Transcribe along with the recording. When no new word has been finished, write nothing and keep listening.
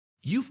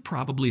You've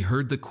probably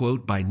heard the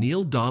quote by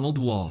Neale Donald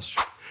Walsch,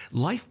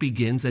 "Life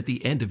begins at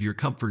the end of your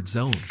comfort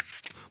zone."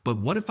 But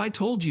what if I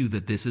told you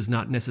that this is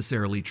not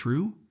necessarily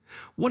true?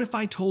 What if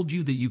I told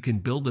you that you can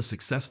build a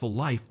successful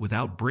life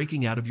without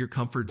breaking out of your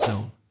comfort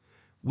zone?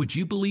 Would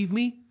you believe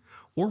me?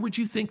 Or would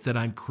you think that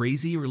I'm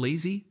crazy or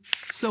lazy?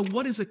 So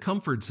what is a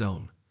comfort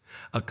zone?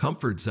 A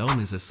comfort zone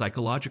is a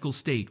psychological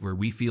state where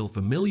we feel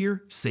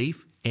familiar,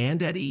 safe,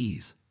 and at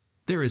ease.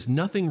 There is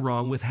nothing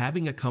wrong with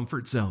having a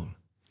comfort zone.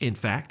 In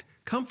fact,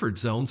 comfort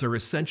zones are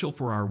essential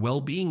for our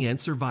well-being and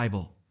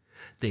survival.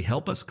 They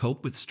help us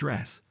cope with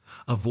stress,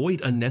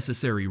 avoid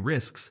unnecessary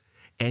risks,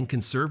 and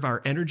conserve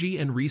our energy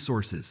and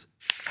resources.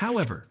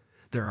 However,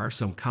 there are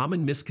some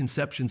common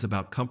misconceptions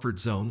about comfort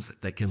zones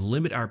that can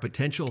limit our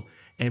potential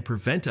and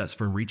prevent us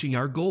from reaching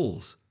our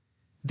goals.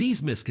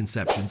 These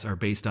misconceptions are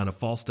based on a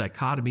false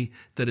dichotomy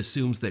that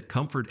assumes that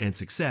comfort and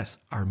success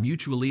are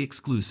mutually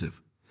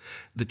exclusive.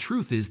 The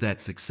truth is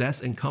that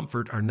success and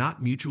comfort are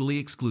not mutually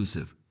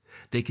exclusive.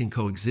 They can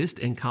coexist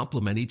and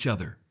complement each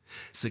other.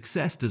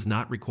 Success does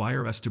not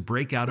require us to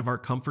break out of our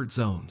comfort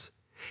zones.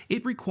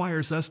 It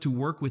requires us to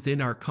work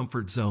within our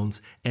comfort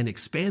zones and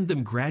expand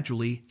them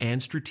gradually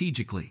and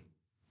strategically.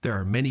 There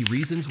are many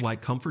reasons why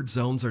comfort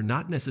zones are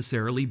not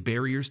necessarily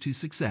barriers to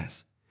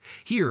success.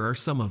 Here are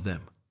some of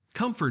them.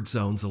 Comfort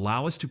zones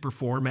allow us to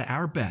perform at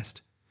our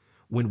best.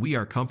 When we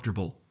are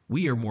comfortable,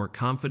 we are more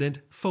confident,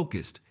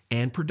 focused,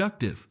 and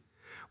productive.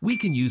 We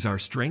can use our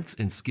strengths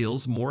and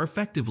skills more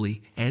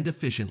effectively and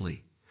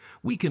efficiently.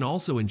 We can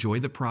also enjoy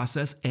the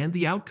process and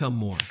the outcome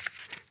more.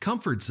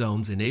 Comfort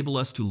zones enable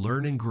us to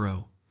learn and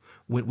grow.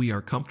 When we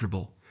are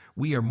comfortable,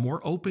 we are more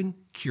open,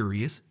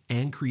 curious,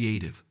 and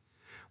creative.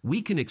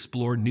 We can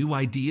explore new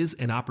ideas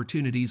and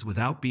opportunities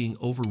without being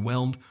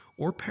overwhelmed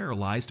or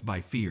paralyzed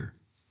by fear.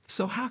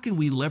 So how can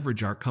we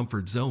leverage our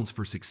comfort zones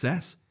for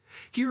success?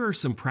 Here are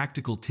some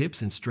practical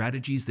tips and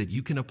strategies that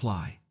you can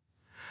apply.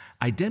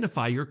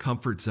 Identify your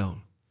comfort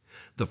zone.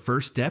 The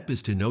first step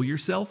is to know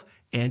yourself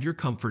and your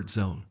comfort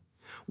zone.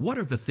 What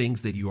are the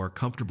things that you are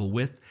comfortable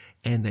with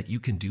and that you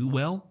can do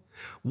well?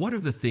 What are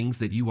the things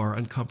that you are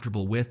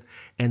uncomfortable with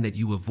and that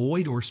you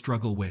avoid or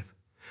struggle with?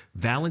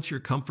 Balance your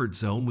comfort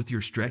zone with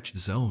your stretch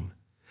zone.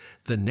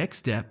 The next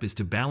step is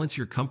to balance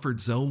your comfort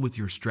zone with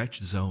your stretch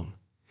zone.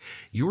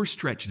 Your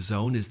stretch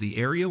zone is the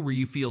area where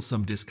you feel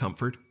some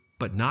discomfort,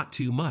 but not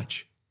too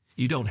much.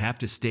 You don't have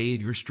to stay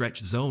in your stretch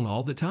zone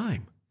all the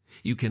time.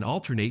 You can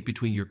alternate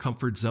between your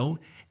comfort zone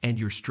and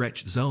your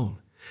stretch zone,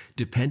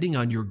 depending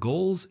on your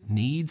goals,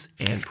 needs,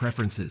 and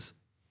preferences.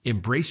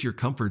 Embrace your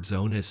comfort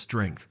zone as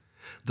strength.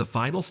 The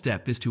final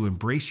step is to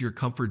embrace your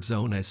comfort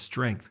zone as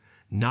strength,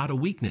 not a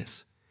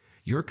weakness.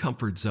 Your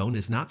comfort zone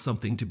is not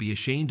something to be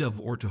ashamed of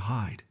or to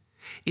hide.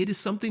 It is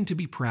something to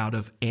be proud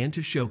of and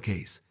to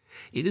showcase.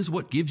 It is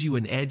what gives you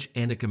an edge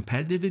and a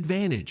competitive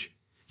advantage.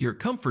 Your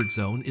comfort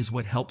zone is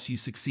what helps you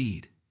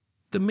succeed.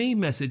 The main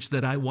message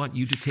that I want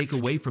you to take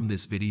away from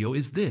this video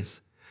is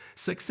this: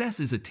 success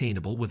is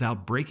attainable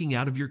without breaking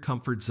out of your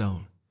comfort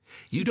zone.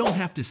 You don't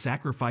have to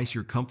sacrifice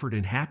your comfort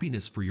and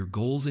happiness for your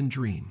goals and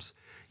dreams.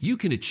 You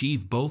can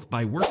achieve both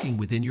by working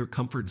within your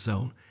comfort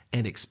zone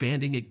and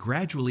expanding it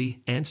gradually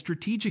and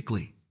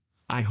strategically.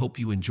 I hope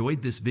you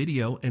enjoyed this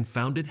video and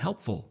found it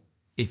helpful.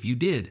 If you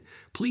did,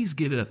 please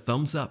give it a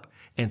thumbs up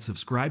and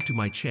subscribe to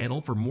my channel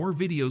for more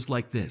videos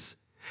like this.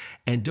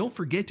 And don't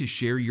forget to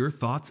share your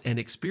thoughts and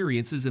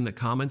experiences in the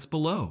comments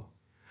below.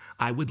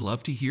 I would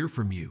love to hear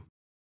from you.